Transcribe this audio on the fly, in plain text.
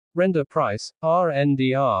Render price,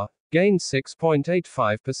 RNDR, gained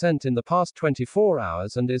 6.85% in the past 24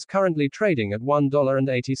 hours and is currently trading at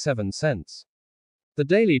 $1.87. The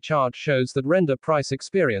daily chart shows that render price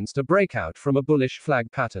experienced a breakout from a bullish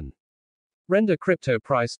flag pattern. Render crypto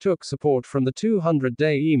price took support from the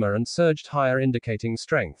 200-day EMA and surged higher, indicating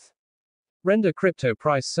strength. Render crypto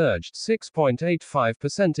price surged 6.85%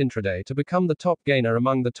 intraday to become the top gainer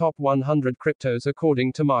among the top 100 cryptos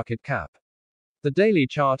according to market cap. The daily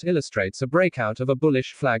chart illustrates a breakout of a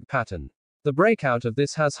bullish flag pattern. The breakout of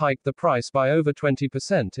this has hiked the price by over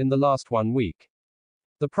 20% in the last 1 week.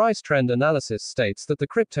 The price trend analysis states that the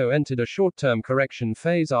crypto entered a short-term correction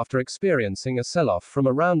phase after experiencing a sell-off from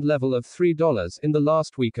around level of $3 in the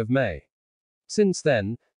last week of May. Since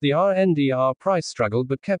then, the RNDR price struggled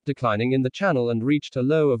but kept declining in the channel and reached a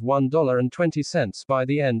low of $1.20 by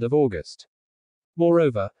the end of August.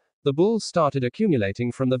 Moreover, the bulls started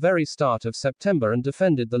accumulating from the very start of September and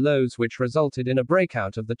defended the lows, which resulted in a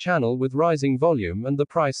breakout of the channel with rising volume, and the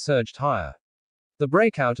price surged higher. The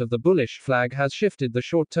breakout of the bullish flag has shifted the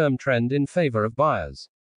short-term trend in favor of buyers.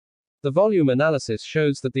 The volume analysis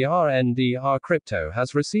shows that the RNDR crypto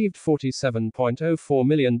has received $47.04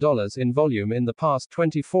 million in volume in the past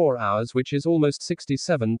 24 hours, which is almost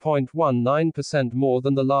 67.19% more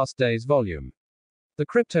than the last day's volume. The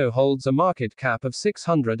crypto holds a market cap of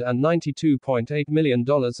 $692.8 million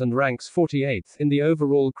and ranks 48th in the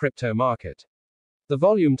overall crypto market. The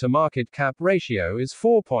volume to market cap ratio is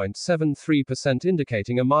 4.73%,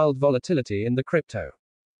 indicating a mild volatility in the crypto.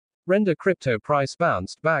 Render crypto price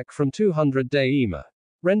bounced back from 200-day EMA.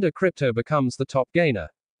 Render crypto becomes the top gainer.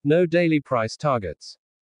 No daily price targets.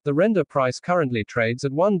 The render price currently trades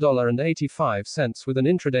at $1.85 with an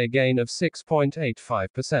intraday gain of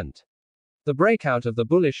 6.85%. The breakout of the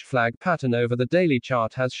bullish flag pattern over the daily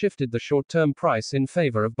chart has shifted the short-term price in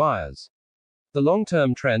favor of buyers. The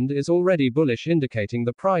long-term trend is already bullish, indicating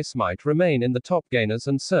the price might remain in the top gainers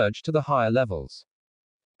and surge to the higher levels.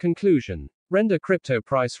 Conclusion. Render crypto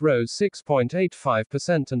price rose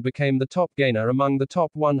 6.85% and became the top gainer among the top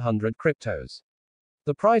 100 cryptos.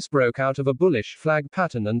 The price broke out of a bullish flag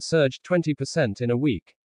pattern and surged 20% in a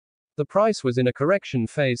week. The price was in a correction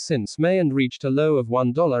phase since May and reached a low of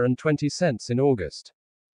 $1.20 in August.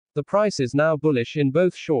 The price is now bullish in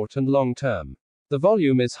both short and long term. The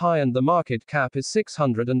volume is high and the market cap is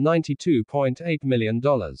 $692.8 million.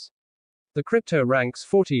 The crypto ranks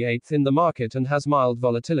 48th in the market and has mild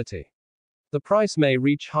volatility. The price may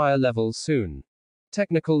reach higher levels soon.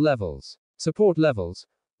 Technical levels. Support levels: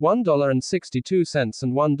 $1.62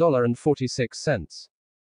 and $1.46.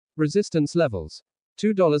 Resistance levels: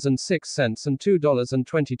 $2.06 and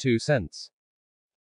 $2.22.